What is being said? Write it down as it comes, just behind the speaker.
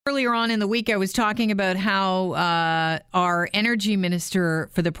Earlier on in the week, I was talking about how our energy minister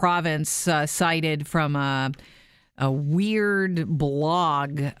for the province cited from a weird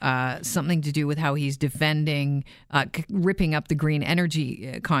blog, something to do with how he's defending ripping up the green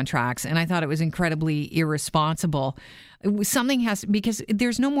energy contracts. And I thought it was incredibly irresponsible. Something has, because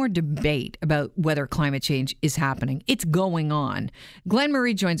there's no more debate about whether climate change is happening. It's going on. Glenn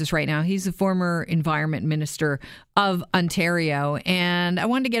Murray joins us right now. He's the former Environment Minister of Ontario. And I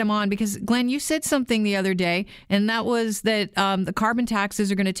wanted to get him on because, Glenn, you said something the other day, and that was that the carbon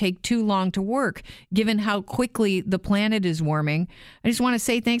taxes are going to take too long to work, given how quickly the planet is warming. I just want to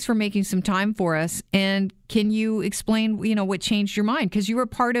say thanks for making some time for us. And can you explain, what changed your mind? Because you were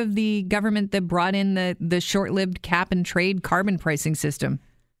part of the government that brought in the short-lived cap and trade carbon pricing system.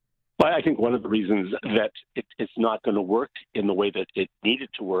 Well, I think one of the reasons that it's not going to work in the way that it needed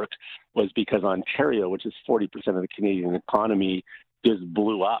to work was because Ontario, which is 40% of the Canadian economy, just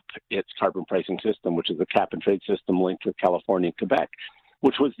blew up its carbon pricing system, which is a cap and trade system linked with California and Quebec,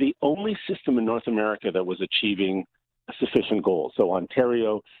 which was the only system in North America that was achieving sufficient goals. So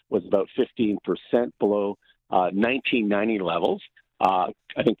Ontario was about 15% below 1990 levels. I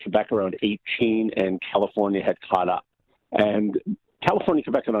think Quebec around 18, and California had caught up. And California,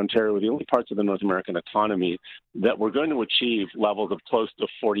 Quebec, and Ontario were the only parts of the North American economy that were going to achieve levels of close to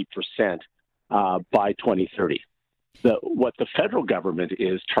 40% by 2030. What the federal government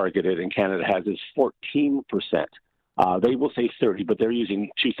is targeted and Canada has is 14%. They will say 30, but they're using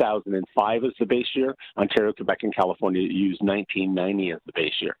 2005 as the base year. Ontario, Quebec, and California use 1990 as the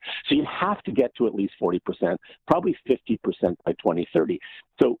base year. So you have to get to at least 40%, probably 50% by 2030.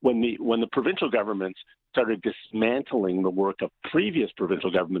 So when the provincial governments started dismantling the work of previous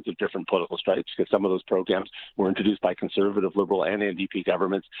provincial governments of different political stripes, because some of those programs were introduced by Conservative, Liberal, and NDP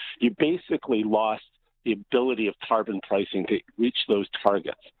governments, you basically lost the ability of carbon pricing to reach those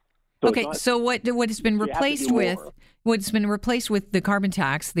targets. So what has been replaced with? What's been replaced with the carbon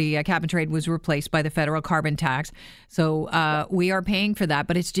tax, the cap and trade was replaced by the federal carbon tax. So we are paying for that,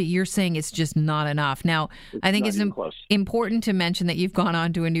 but you're saying it's just not enough. Now, I think it's important to mention that you've gone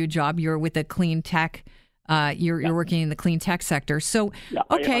on to a new job. You're with a clean tech. You're working in the clean tech sector. So,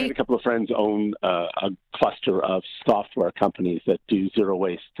 okay. I had a couple of friends own a cluster of software companies that do zero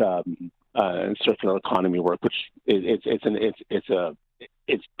waste and circular economy work, which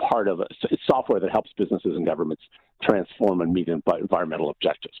it's part of it's software that helps businesses and governments transform and meet environmental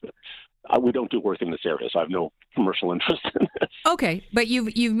objectives. But we don't do work in this area, so I have no commercial interest in this. Okay, but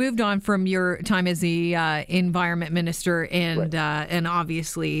you've moved on from your time as the environment minister, and right. And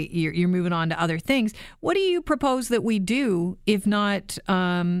obviously you're moving on to other things. What do you propose that we do, if not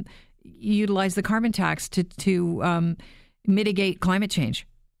utilize the carbon tax to mitigate climate change?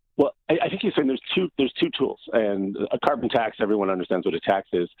 Well, I think you're saying there's two tools, and a carbon tax, everyone understands what a tax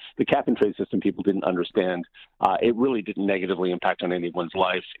is. The cap and trade system, people didn't understand. It really didn't negatively impact on anyone's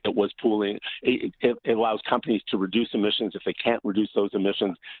life. It was pooling. It allows companies to reduce emissions. If they can't reduce those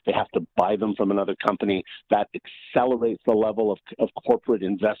emissions, they have to buy them from another company. That accelerates the level of corporate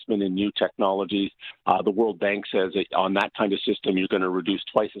investment in new technologies. The World Bank says that on that kind of system, you're going to reduce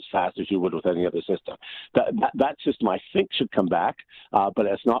twice as fast as you would with any other system. That system, I think, should come back, but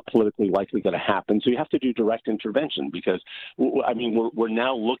it's not politically likely going to happen. So you have to do direct intervention because, we're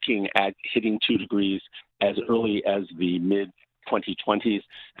now looking at hitting 2 degrees as early as the mid-2020s,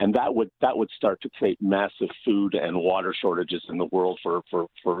 and that would start to create massive food and water shortages in the world for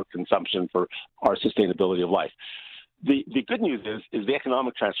consumption, for our sustainability of life. The good news is the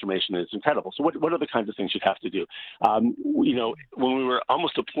economic transformation is incredible. So what are the kinds of things you'd have to do? When we were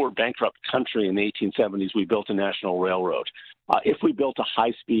almost a poor, bankrupt country in the 1870s, we built a national railroad. If we built a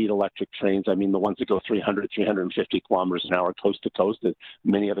high-speed electric trains, the ones that go 300, 350 kilometers an hour coast to coast, that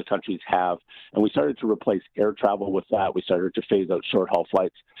many other countries have, and we started to replace air travel with that, we started to phase out short-haul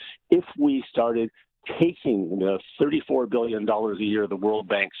flights. If we started taking the $34 billion a year the World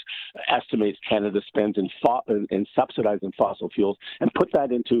Bank estimates Canada spends in subsidizing fossil fuels and put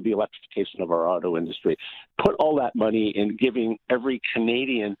that into the electrification of our auto industry. Put all that money in giving every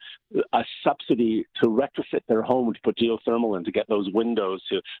Canadian a subsidy to retrofit their home, to put geothermal in, to get those windows,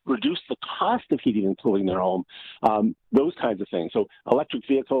 to reduce the cost of heating and cooling their home, those kinds of things. So electric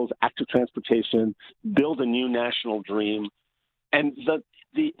vehicles, active transportation, build a new national dream. And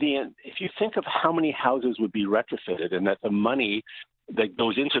if you think of how many houses would be retrofitted and that the money that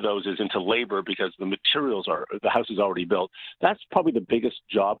goes into those is into labor because the house is already built, that's probably the biggest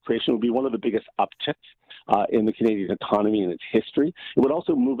job creation. It would be one of the biggest upticks in the Canadian economy in its history. It would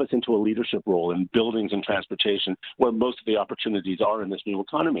also move us into a leadership role in buildings and transportation where most of the opportunities are in this new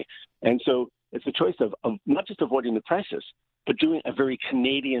economy. And so it's a choice of not just avoiding the crisis, but doing a very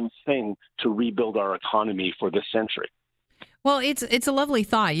Canadian thing to rebuild our economy for this century. Well, it's a lovely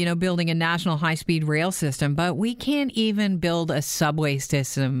thought, building a national high-speed rail system, but we can't even build a subway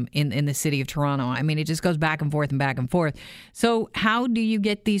system in the city of Toronto. I mean, it just goes back and forth and back and forth. So how do you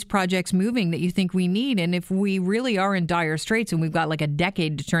get these projects moving that you think we need? And if we really are in dire straits and we've got like a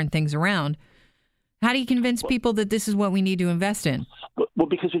decade to turn things around, how do you convince people that this is what we need to invest in? Well,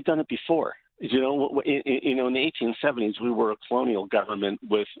 because we've done it before. In the 1870s, we were a colonial government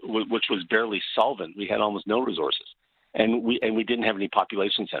which was barely solvent. We had almost no resources. And we didn't have any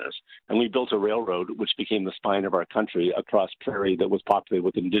population centers. And we built a railroad, which became the spine of our country, across prairie that was populated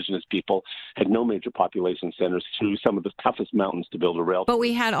with indigenous people, had no major population centers, through some of the toughest mountains to build a rail. But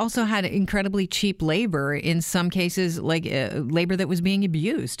we also had incredibly cheap labor, in some cases, like labor that was being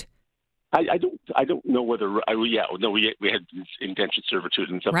abused. I don't know whether we had indentured servitude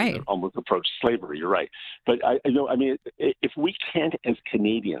and something that almost approached slavery. You're right, but if we can't, as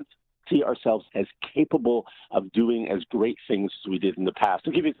Canadians, see ourselves as capable of doing as great things as we did in the past.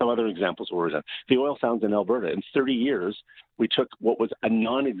 I'll give you some other examples where we're done. The oil sands in Alberta. In 30 years, we took what was a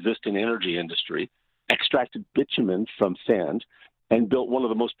non-existent energy industry, extracted bitumen from sand, and built one of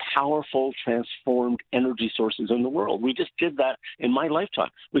the most powerful transformed energy sources in the world. We just did that in my lifetime.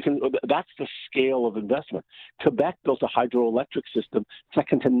 That's the scale of investment. Quebec built a hydroelectric system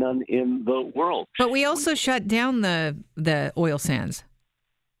second to none in the world. But we also shut down the oil sands.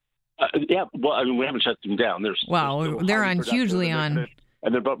 We haven't shut them down. They're on hugely on.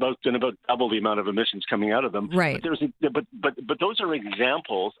 And they're about double the amount of emissions coming out of them. Right. But those are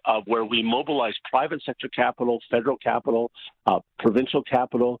examples of where we mobilize private sector capital, federal capital, provincial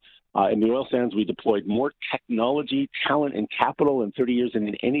capital. In the oil sands, we deployed more technology, talent, and capital in 30 years than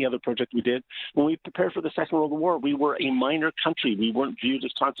in any other project we did. When we prepared for the Second World War, we were a minor country. We weren't viewed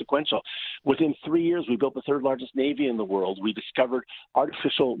as consequential. Within 3 years, we built the third largest navy in the world. We discovered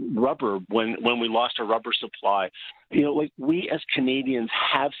artificial rubber when we lost our rubber supply. We as Canadians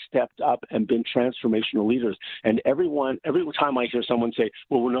have stepped up and been transformational leaders. And every time I hear someone say,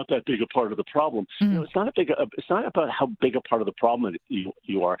 "Well, we're not that big a part of the problem," it's not about how big a part of the problem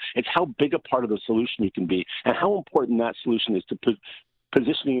you are. It's how big a part of the solution you can be, and how important that solution is to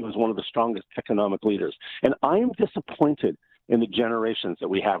positioning you as one of the strongest economic leaders. And I am disappointed in the generations that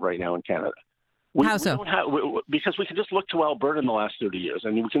we have right now in Canada. How so? Because we can just look to Alberta in the last 30 years. I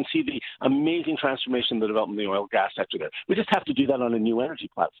mean, we can see the amazing transformation, the development of the oil and gas sector there. We just have to do that on a new energy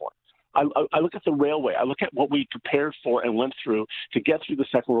platform. I look at the railway. I look at what we prepared for and went through to get through the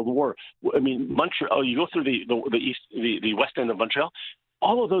Second World War. I mean, Montreal. You go through the west end of Montreal.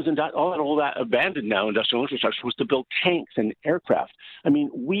 All that abandoned now industrial infrastructure was to build tanks and aircraft. I mean,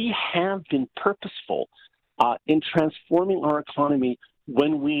 we have been purposeful in transforming our economy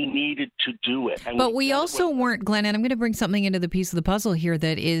when we needed to do it. But we also weren't, Glenn, and I'm going to bring something into the piece of the puzzle here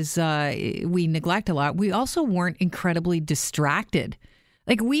that is we neglect a lot. We also weren't incredibly distracted.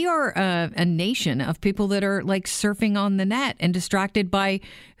 Like, we are a nation of people that are like surfing on the net and distracted by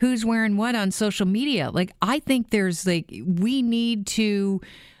who's wearing what on social media. Like, I think we need to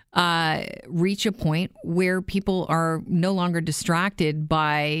reach a point where people are no longer distracted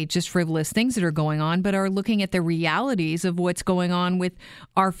by just frivolous things that are going on, but are looking at the realities of what's going on with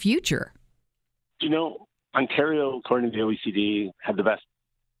our future. Ontario, according to the OECD, had the best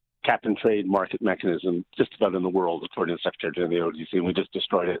cap and trade market mechanism just about in the world, according to the Secretary General of the ODC, and we just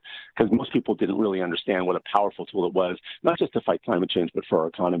destroyed it because most people didn't really understand what a powerful tool it was, not just to fight climate change, but for our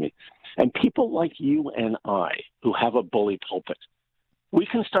economy. And people like you and I, who have a bully pulpit, we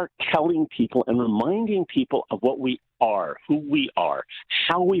can start telling people and reminding people of what we are, who we are,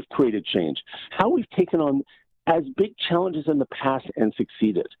 how we've created change, how we've taken on as big challenges in the past and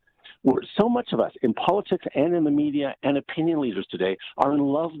succeeded. So much of us in politics and in the media and opinion leaders today are in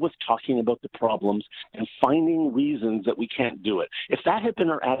love with talking about the problems and finding reasons that we can't do it. If that had been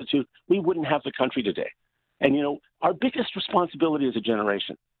our attitude, we wouldn't have the country today. And, our biggest responsibility as a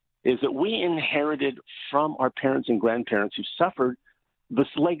generation is that we inherited from our parents and grandparents who suffered this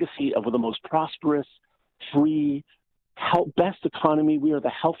legacy of the most prosperous, free, best economy. We are the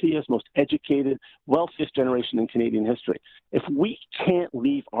healthiest, most educated, wealthiest generation in Canadian history. If we can't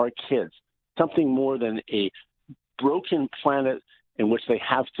leave our kids something more than a broken planet in which they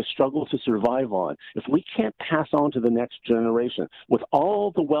have to struggle to survive on, if we can't pass on to the next generation with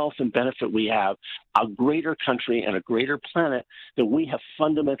all the wealth and benefit we have, a greater country and a greater planet, then we have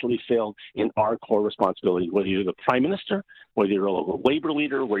fundamentally failed in our core responsibility. Whether you're the Prime Minister, whether you're a local labor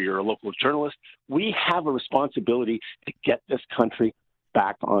leader, whether you're a local journalist, we have a responsibility to get this country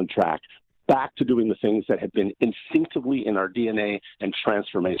back on track. back to doing the things that have been instinctively in our DNA and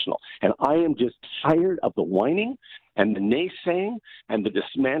transformational. And I am just tired of the whining and the naysaying and the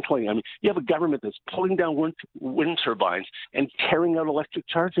dismantling. I mean, you have a government that's pulling down wind turbines and tearing out electric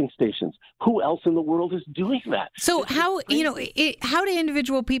charging stations. Who else in the world is doing that? So how do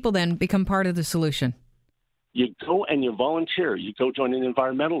individual people then become part of the solution? You go and you volunteer. You go join an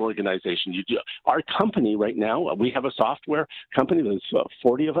environmental organization. You do. Our company right now, we have a software company. There's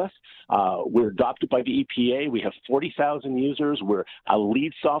 40 of us. We're adopted by the EPA. We have 40,000 users. We're a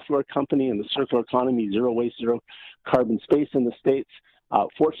lead software company in the circular economy, zero waste, zero carbon space in the States.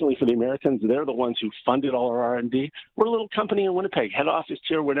 Fortunately for the Americans, they're the ones who funded all our R&D. We're a little company in Winnipeg, head office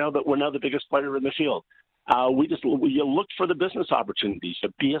here. We're now the biggest player in the field. You look for the business opportunities. To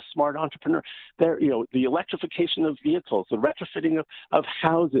be a smart entrepreneur. There, the electrification of vehicles, the retrofitting of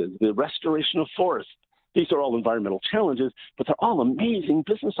houses, the restoration of forests. These are all environmental challenges, but they're all amazing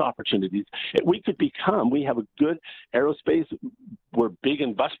business opportunities. We have a good aerospace. We're big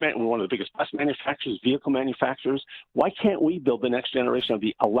in we're one of the biggest bus manufacturers, vehicle manufacturers. Why can't we build the next generation of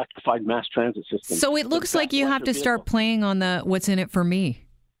the electrified mass transit system? So it looks like you have to start playing on the what's in it for me.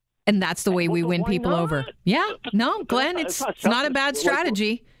 And that's the way we win people over. Yeah. No, Glenn, it's not a bad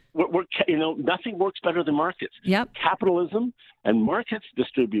strategy. Nothing works better than markets. Yep. Capitalism and markets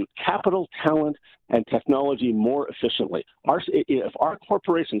distribute capital, talent, and technology more efficiently. If our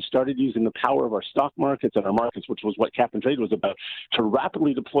corporations started using the power of our stock markets and our markets, which was what Cap and Trade was about, to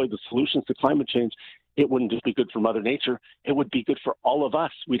rapidly deploy the solutions to climate change, it wouldn't just be good for Mother Nature. It would be good for all of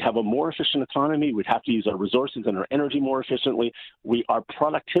us. We'd have a more efficient economy. We'd have to use our resources and our energy more efficiently. Our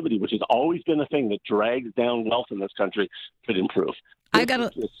productivity, which has always been a thing that drags down wealth in this country, could improve.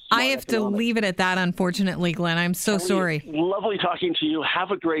 I have to leave it at that, unfortunately, Glenn. I'm so sorry. Lovely talking to you.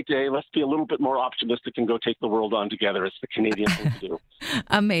 Have a great day. Let's be a little bit more optimistic and go take the world on together. It's the Canadian thing to do.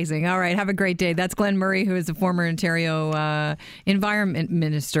 Amazing. All right. Have a great day. That's Glenn Murray, who is the former Ontario Environment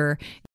Minister.